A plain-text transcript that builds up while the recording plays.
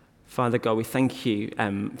Father God, we thank you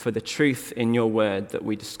for the truth in your word that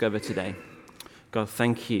we discover today. God,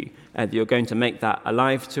 thank you that you're going to make that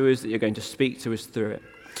alive to us, that you're going to speak to us through it.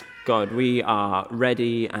 God, we are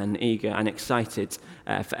ready and eager and excited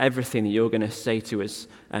for everything that you're going to say to us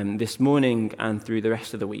this morning and through the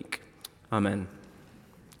rest of the week. Amen.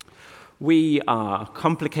 We are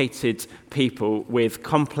complicated people with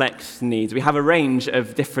complex needs. We have a range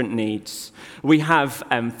of different needs. We have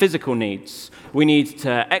physical needs. We need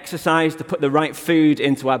to exercise to put the right food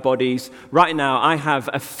into our bodies. Right now, I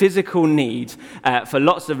have a physical need for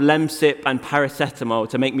lots of Lemsip and paracetamol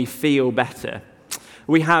to make me feel better.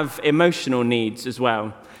 We have emotional needs as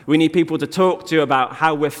well. We need people to talk to about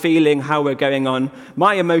how we're feeling, how we're going on.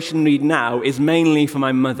 My emotional need now is mainly for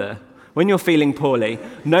my mother. When you're feeling poorly,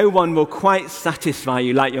 no one will quite satisfy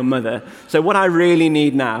you like your mother. So what I really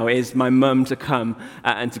need now is my mum to come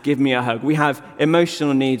and to give me a hug. We have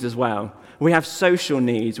emotional needs as well. We have social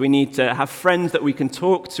needs. We need to have friends that we can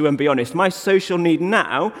talk to and be honest. My social need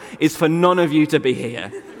now is for none of you to be here.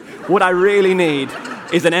 What I really need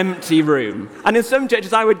is an empty room. And in some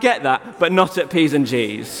churches I would get that, but not at P's and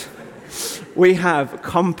G's. We have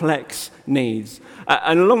complex needs.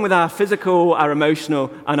 And along with our physical, our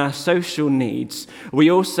emotional, and our social needs, we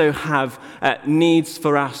also have needs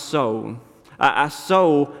for our soul. Our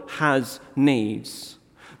soul has needs.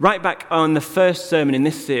 Right back on the first sermon in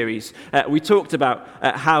this series, we talked about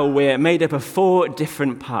how we're made up of 4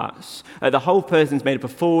 different parts. The whole person's made up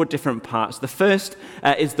of 4 different parts. The first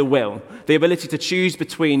is the will, the ability to choose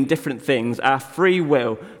between different things, our free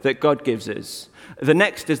will that God gives us. The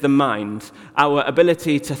next is the mind, our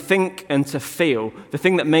ability to think and to feel. The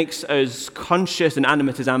thing that makes us conscious and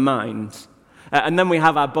animate is our mind. And then we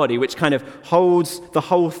have our body, which kind of holds the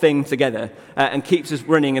whole thing together and keeps us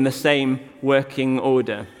running in the same working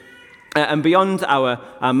order. And beyond our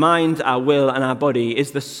mind, our will, and our body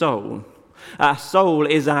is the soul. Our soul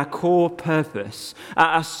is our core purpose.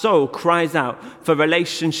 Our soul cries out for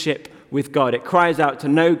relationship with God. It cries out to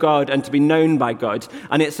know God and to be known by God.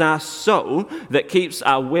 And it's our soul that keeps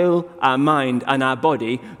our will, our mind, and our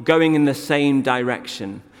body going in the same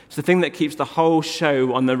direction. It's the thing that keeps the whole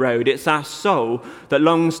show on the road. It's our soul that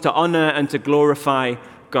longs to honor and to glorify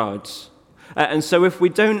God. And so if we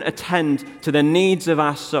don't attend to the needs of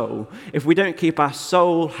our soul, if we don't keep our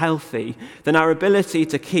soul healthy, then our ability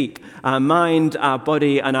to keep our mind, our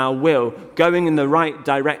body, and our will going in the right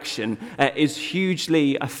direction is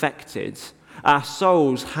hugely affected. Our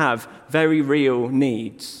souls have very real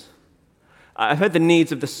needs. I've heard the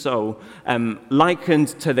needs of the soul likened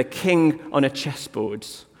to the king on a chessboard.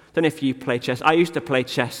 I don't know if you play chess. I used to play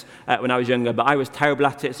chess when I was younger, but I was terrible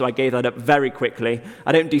at it, so I gave that up very quickly.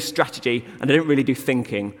 I don't do strategy, and I don't really do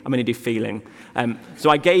thinking. I only do feeling. So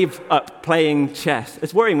I gave up playing chess.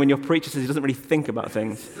 It's worrying when your preacher says he doesn't really think about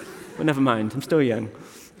things. But never mind, I'm still young.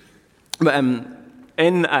 But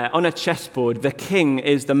on a chessboard, the king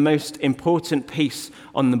is the most important piece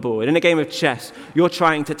on the board. In a game of chess, you're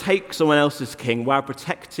trying to take someone else's king while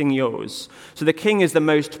protecting yours. So the king is the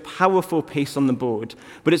most powerful piece on the board,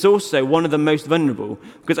 but it's also one of the most vulnerable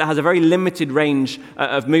because it has a very limited range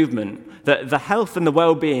of movement. The health and the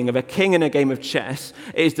well-being of a king in a game of chess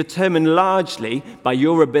is determined largely by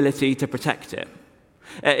your ability to protect it.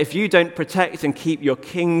 If you don't protect and keep your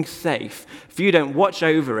king safe, if you don't watch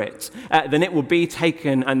over it, then it will be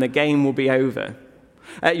taken and the game will be over.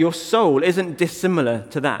 Your soul isn't dissimilar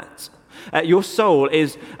to that. Your soul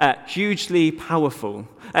is hugely powerful.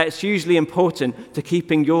 It's hugely important to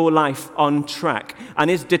keeping your life on track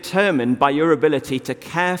and is determined by your ability to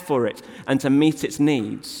care for it and to meet its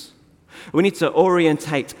needs. We need to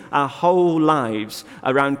orientate our whole lives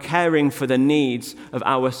around caring for the needs of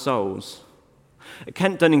our souls.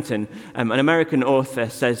 Kent Dunnington, an American author,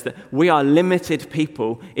 says that we are limited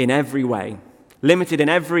people in every way, limited in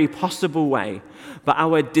every possible way, but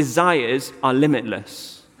our desires are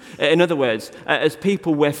limitless. In other words, as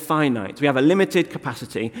people, we're finite. We have a limited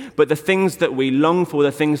capacity, but the things that we long for,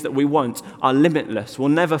 the things that we want, are limitless. We'll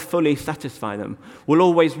never fully satisfy them. We'll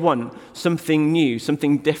always want something new,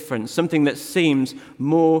 something different, something that seems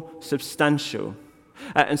more substantial.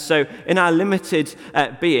 And so in our limited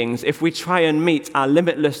beings, if we try and meet our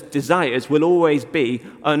limitless desires, we'll always be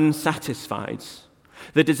unsatisfied.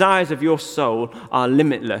 The desires of your soul are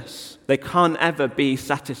limitless. They can't ever be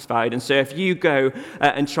satisfied. And so if you go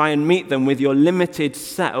and try and meet them with your limited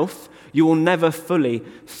self, you will never fully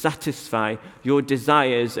satisfy your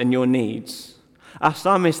desires and your needs. Our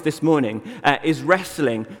psalmist this morning is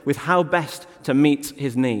wrestling with how best to meet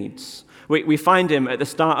his needs. We find him at the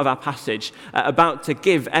start of our passage about to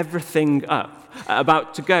give everything up,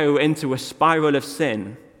 about to go into a spiral of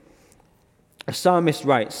sin. A psalmist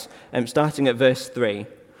writes, starting at verse 3,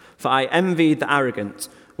 "For I envied the arrogant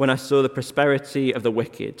when I saw the prosperity of the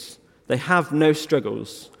wicked. They have no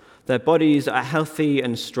struggles. Their bodies are healthy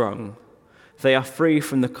and strong. They are free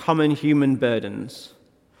from the common human burdens.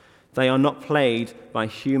 They are not plagued by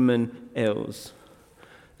human ills."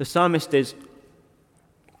 The psalmist is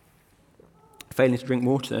failing to drink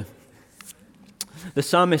water. The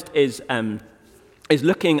psalmist is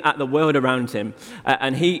looking at the world around him,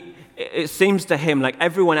 and it seems to him like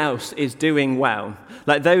everyone else is doing well.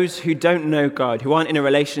 Like those who don't know God, who aren't in a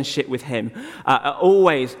relationship with him, are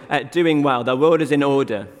always doing well. Their world is in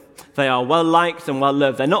order. They are well liked and well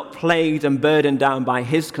loved. They're not plagued and burdened down by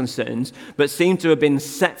his concerns, but seem to have been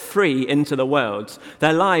set free into the world.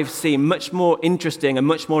 Their lives seem much more interesting and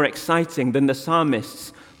much more exciting than the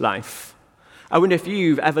psalmist's life. I wonder if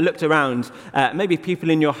you've ever looked around, maybe people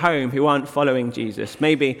in your home who aren't following Jesus,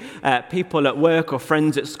 maybe people at work or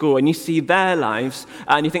friends at school, and you see their lives,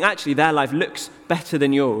 and you think, actually, their life looks better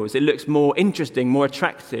than yours. It looks more interesting, more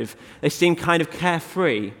attractive. They seem kind of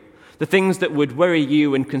carefree. The things that would worry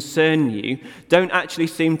you and concern you don't actually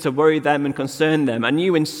seem to worry them and concern them, and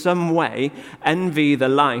you in some way envy the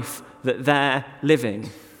life that they're living.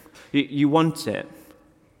 You want it.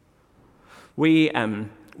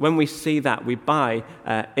 When we see that, we buy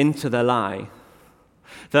into the lie.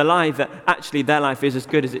 The lie that actually their life is as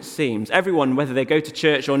good as it seems. Everyone, whether they go to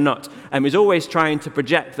church or not, is always trying to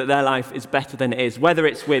project that their life is better than it is, whether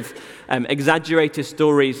it's with exaggerated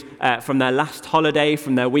stories from their last holiday,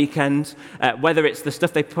 from their weekend, whether it's the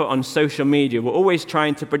stuff they put on social media. We're always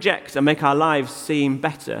trying to project and make our lives seem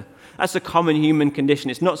better. That's a common human condition.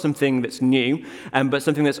 It's not something that's new, but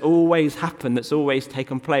something that's always happened, that's always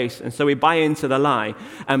taken place. And so we buy into the lie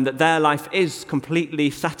that their life is completely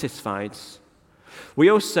satisfied. We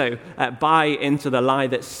also buy into the lie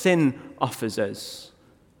that sin offers us.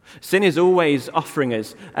 Sin is always offering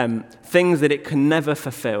us things that it can never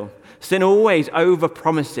fulfill. Sin always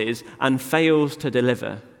overpromises and fails to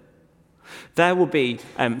deliver. There will be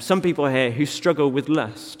some people here who struggle with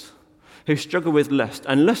lust.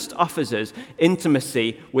 And lust offers us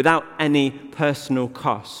intimacy without any personal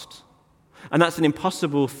cost. And that's an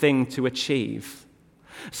impossible thing to achieve.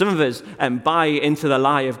 Some of us buy into the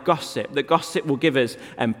lie of gossip, that gossip will give us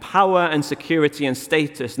power and security and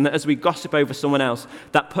status, and that as we gossip over someone else,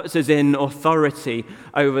 that puts us in authority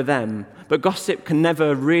over them. But gossip can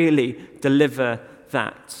never really deliver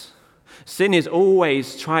that. Sin is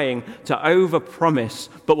always trying to overpromise,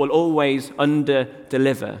 but will always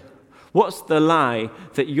underdeliver. What's the lie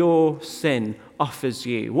that your sin offers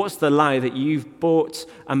you? What's the lie that you've bought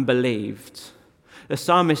and believed? The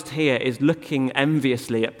psalmist here is looking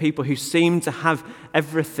enviously at people who seem to have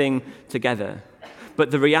everything together,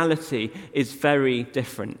 but the reality is very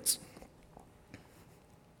different.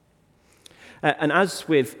 And as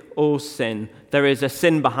with all sin, there is a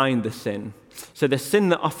sin behind the sin. So the sin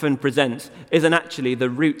that often presents isn't actually the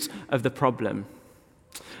root of the problem.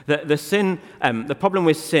 The problem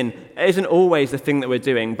with sin isn't always the thing that we're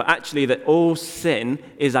doing, but actually that all sin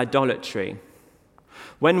is idolatry.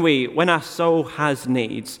 When our soul has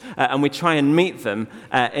needs and we try and meet them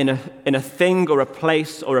in a thing or a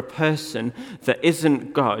place or a person that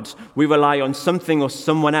isn't God, we rely on something or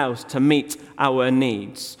someone else to meet our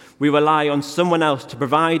needs. We rely on someone else to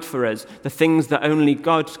provide for us the things that only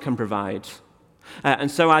God can provide.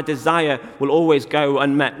 And so our desire will always go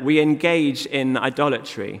unmet. We engage in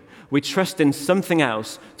idolatry. We trust in something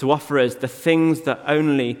else to offer us the things that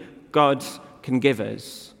only God can give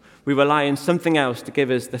us. We rely on something else to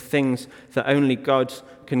give us the things that only God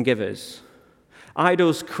can give us.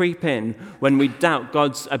 Idols creep in when we doubt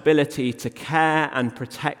God's ability to care and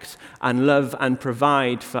protect and love and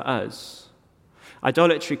provide for us.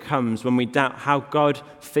 Idolatry comes when we doubt how God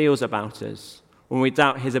feels about us, when we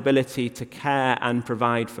doubt his ability to care and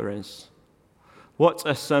provide for us. What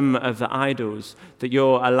are some of the idols that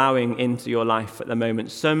you're allowing into your life at the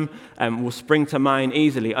moment? Some will spring to mind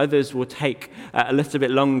easily. Others will take a little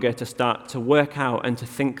bit longer to start to work out and to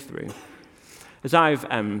think through. As I've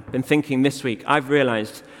been thinking this week, I've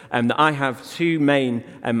realized that I have two main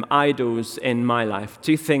idols in my life,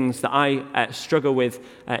 two things that I struggle with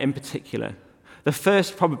in particular. The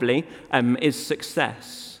first probably is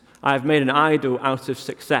success. I have made an idol out of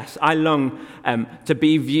success. I long to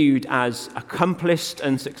be viewed as accomplished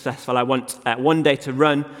and successful. I want one day to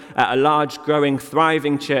run a large, growing,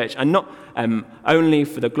 thriving church, and not only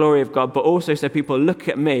for the glory of God, but also so people look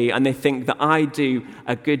at me and they think that I do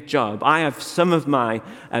a good job. I have some of my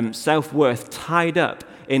self-worth tied up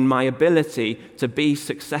in my ability to be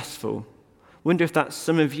successful. Wonder if that's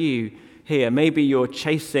some of you here. Maybe you're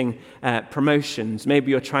chasing promotions.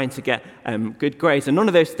 Maybe you're trying to get good grades. And none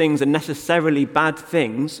of those things are necessarily bad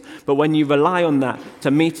things, but when you rely on that to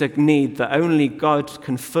meet a need that only God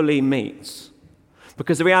can fully meet.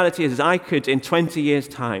 Because the reality is I could, in 20 years'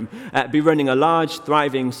 time, be running a large,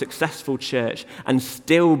 thriving, successful church and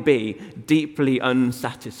still be deeply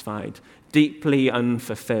unsatisfied, deeply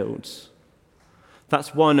unfulfilled.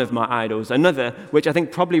 That's one of my idols. Another, which I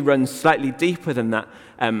think probably runs slightly deeper than that,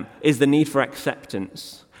 is the need for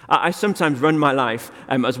acceptance. I sometimes run my life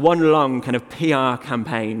as one long kind of PR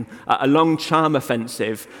campaign, a long charm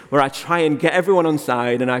offensive, where I try and get everyone on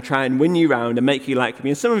side and I try and win you round and make you like me.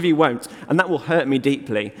 And some of you won't, and that will hurt me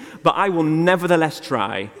deeply. But I will nevertheless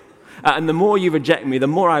try. And the more you reject me, the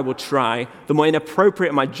more I will try, the more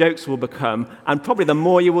inappropriate my jokes will become, and probably the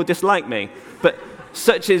more you will dislike me. But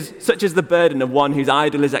such is the burden of one whose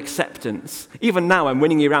idol is acceptance. Even now, I'm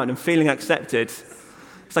winning you around and feeling accepted.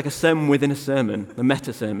 It's like a sermon within a sermon, a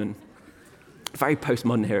meta sermon. Very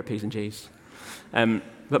postmodern here at P's and G's. But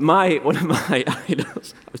one of my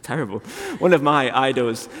idols, that was terrible. One of my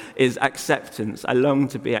idols is acceptance. I long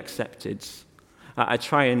to be accepted. I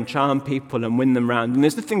try and charm people and win them round. And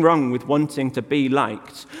there's nothing wrong with wanting to be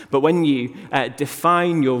liked. But when you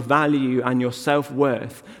define your value and your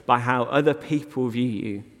self-worth by how other people view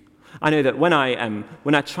you, I know that when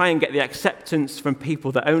I try and get the acceptance from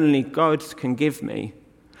people that only God can give me,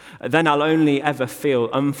 then I'll only ever feel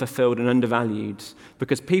unfulfilled and undervalued,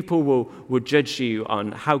 because people will judge you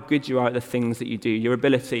on how good you are at the things that you do, your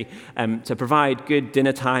ability to provide good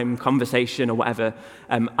dinner time conversation or whatever,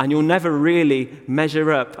 and you'll never really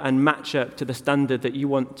measure up and match up to the standard that you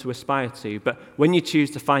want to aspire to. But when you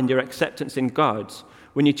choose to find your acceptance in God,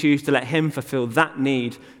 when you choose to let Him fulfill that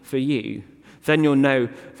need for you, then you'll know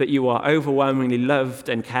that you are overwhelmingly loved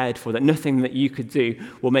and cared for, that nothing that you could do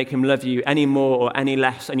will make Him love you any more or any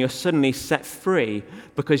less, and you're suddenly set free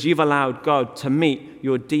because you've allowed God to meet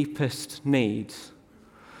your deepest needs.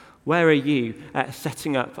 Where are you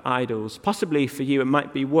setting up idols? Possibly for you it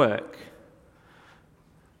might be work.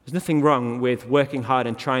 There's nothing wrong with working hard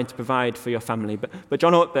and trying to provide for your family, but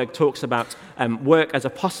John Ortberg talks about work as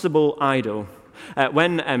a possible idol.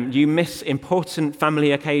 When you miss important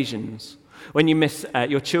family occasions, when you miss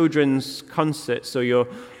your children's concerts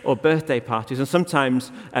or birthday parties, and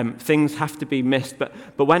sometimes things have to be missed, but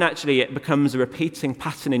when actually it becomes a repeating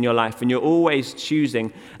pattern in your life and you're always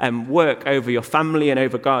choosing work over your family and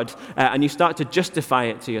over God, and you start to justify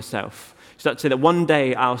it to yourself. You start to say that one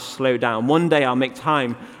day I'll slow down, one day I'll make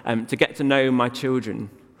time to get to know my children,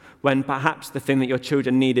 when perhaps the thing that your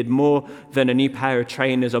children needed more than a new pair of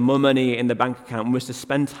trainers or more money in the bank account was to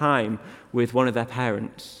spend time with one of their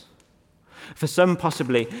parents. For some,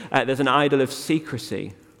 possibly, there's an idol of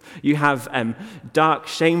secrecy. You have dark,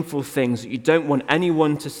 shameful things that you don't want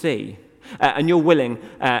anyone to see, and you're willing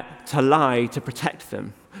to lie to protect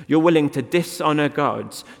them. You're willing to dishonor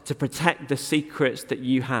God to protect the secrets that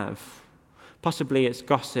you have. Possibly it's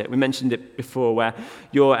gossip. We mentioned it before, where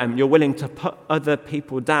you're willing to put other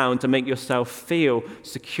people down to make yourself feel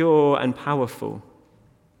secure and powerful.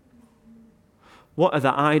 What are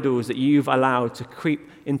the idols that you've allowed to creep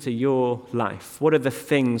into your life? What are the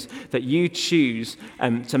things that you choose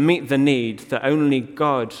to meet the need that only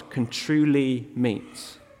God can truly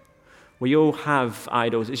meet? We all have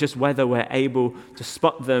idols. It's just whether we're able to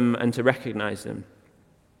spot them and to recognize them.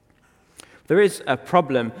 There is a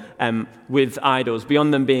problem with idols,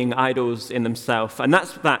 beyond them being idols in themselves, and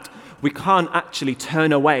that's that we can't actually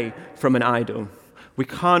turn away from an idol. We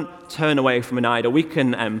can't turn away from an idol. We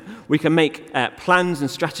can make plans and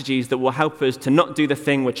strategies that will help us to not do the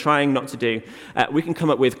thing we're trying not to do. We can come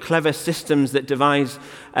up with clever systems that devise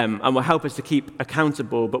and will help us to keep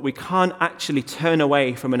accountable, but we can't actually turn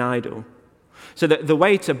away from an idol. So the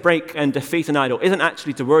way to break and defeat an idol isn't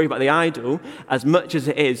actually to worry about the idol as much as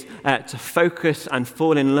it is to focus and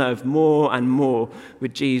fall in love more and more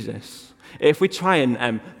with Jesus. If we try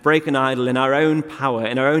and break an idol in our own power,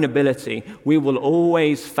 in our own ability, we will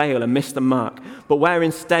always fail and miss the mark. But where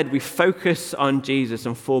instead we focus on Jesus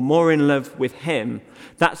and fall more in love with Him,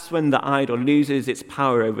 that's when the idol loses its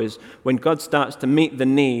power over us. When God starts to meet the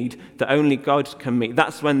need that only God can meet,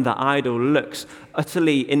 that's when the idol looks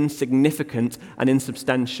utterly insignificant and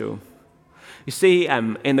insubstantial. You see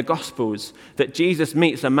in the Gospels that Jesus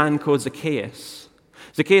meets a man called Zacchaeus.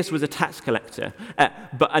 Zacchaeus was a tax collector,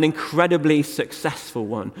 but an incredibly successful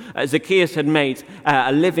one. Zacchaeus had made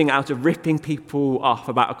a living out of ripping people off,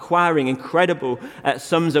 about acquiring incredible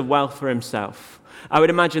sums of wealth for himself. I would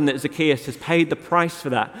imagine that Zacchaeus has paid the price for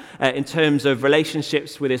that in terms of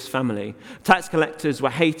relationships with his family. Tax collectors were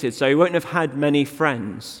hated, so he won't have had many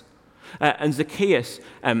friends. And Zacchaeus,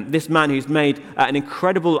 this man who's made an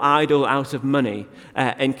incredible idol out of money,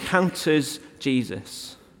 encounters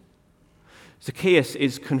Jesus. Zacchaeus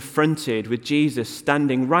is confronted with Jesus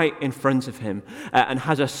standing right in front of him and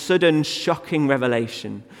has a sudden, shocking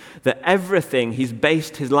revelation that everything he's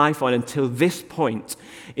based his life on until this point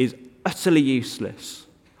is utterly useless,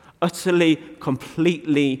 utterly,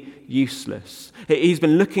 completely useless. He's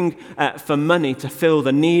been looking for money to fill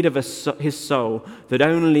the need of his soul that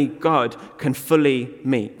only God can fully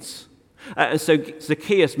meet. And so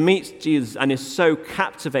Zacchaeus meets Jesus and is so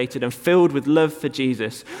captivated and filled with love for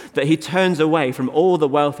Jesus that he turns away from all the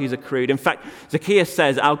wealth he's accrued. In fact, Zacchaeus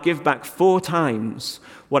says, I'll give back 4 times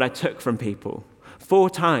what I took from people.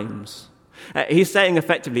 4 times. He's saying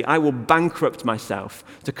effectively, I will bankrupt myself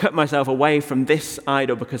to cut myself away from this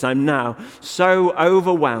idol because I'm now so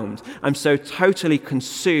overwhelmed. I'm so totally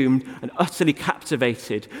consumed and utterly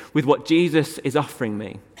captivated with what Jesus is offering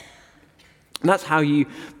me. And that's how you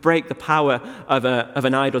break the power of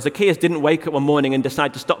an idol. Zacchaeus didn't wake up one morning and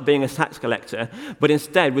decide to stop being a tax collector, but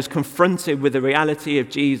instead was confronted with the reality of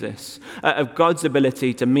Jesus, of God's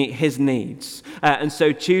ability to meet his needs, and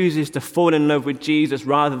so chooses to fall in love with Jesus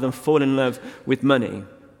rather than fall in love with money.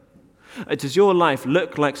 Does your life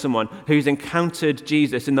look like someone who's encountered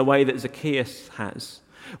Jesus in the way that Zacchaeus has?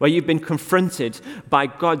 Where you've been confronted by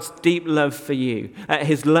God's deep love for you,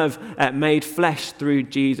 his love made flesh through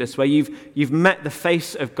Jesus, where you've met the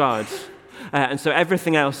face of God, and so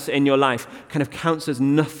everything else in your life kind of counts as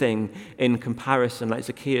nothing in comparison, like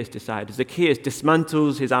Zacchaeus decided. Zacchaeus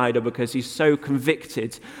dismantles his idol because he's so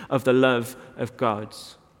convicted of the love of God.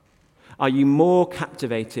 Are you more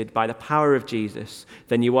captivated by the power of Jesus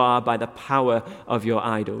than you are by the power of your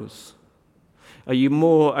idols? Are you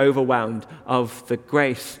more overwhelmed of the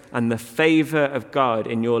grace and the favor of God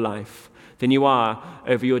in your life than you are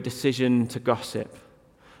over your decision to gossip,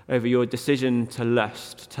 over your decision to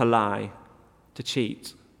lust, to lie, to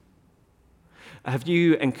cheat? Have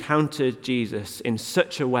you encountered Jesus in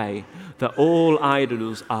such a way that all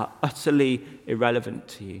idols are utterly irrelevant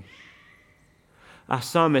to you? Our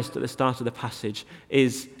psalmist at the start of the passage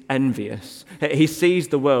is envious. He sees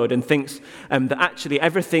the world and thinks that actually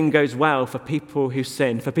everything goes well for people who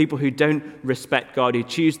sin, for people who don't respect God, who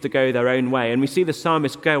choose to go their own way. And we see the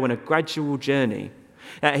psalmist go on a gradual journey.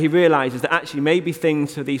 He realizes that actually maybe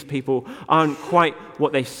things for these people aren't quite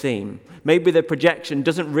what they seem. Maybe the projection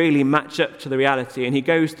doesn't really match up to the reality, and he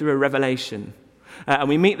goes through a revelation. And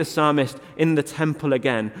we meet the psalmist in the temple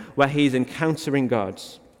again, where he's encountering God.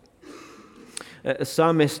 The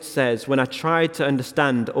psalmist says, when I tried to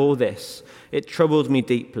understand all this, it troubled me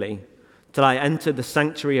deeply, till I entered the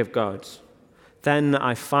sanctuary of God. Then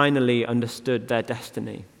I finally understood their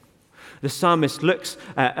destiny. The psalmist looks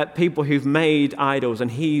at people who've made idols, and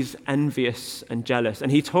he's envious and jealous.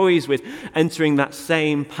 And he toys with entering that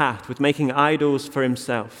same path, with making idols for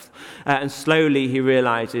himself. And slowly he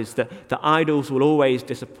realizes that the idols will always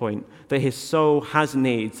disappoint, that his soul has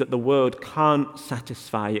needs that the world can't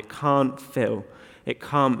satisfy, it can't fill, it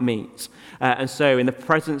can't meet. And so in the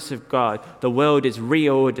presence of God, the world is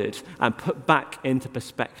reordered and put back into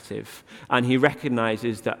perspective. And he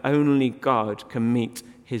recognizes that only God can meet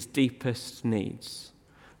his deepest needs,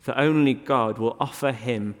 that only God will offer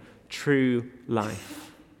him true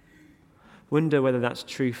life. Wonder whether that's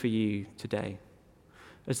true for you today.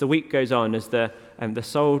 As the week goes on, as the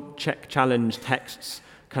Soul Check Challenge texts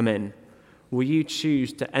come in, will you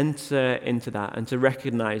choose to enter into that and to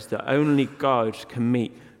recognize that only God can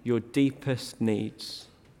meet your deepest needs?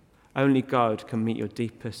 Only God can meet your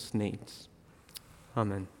deepest needs.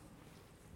 Amen.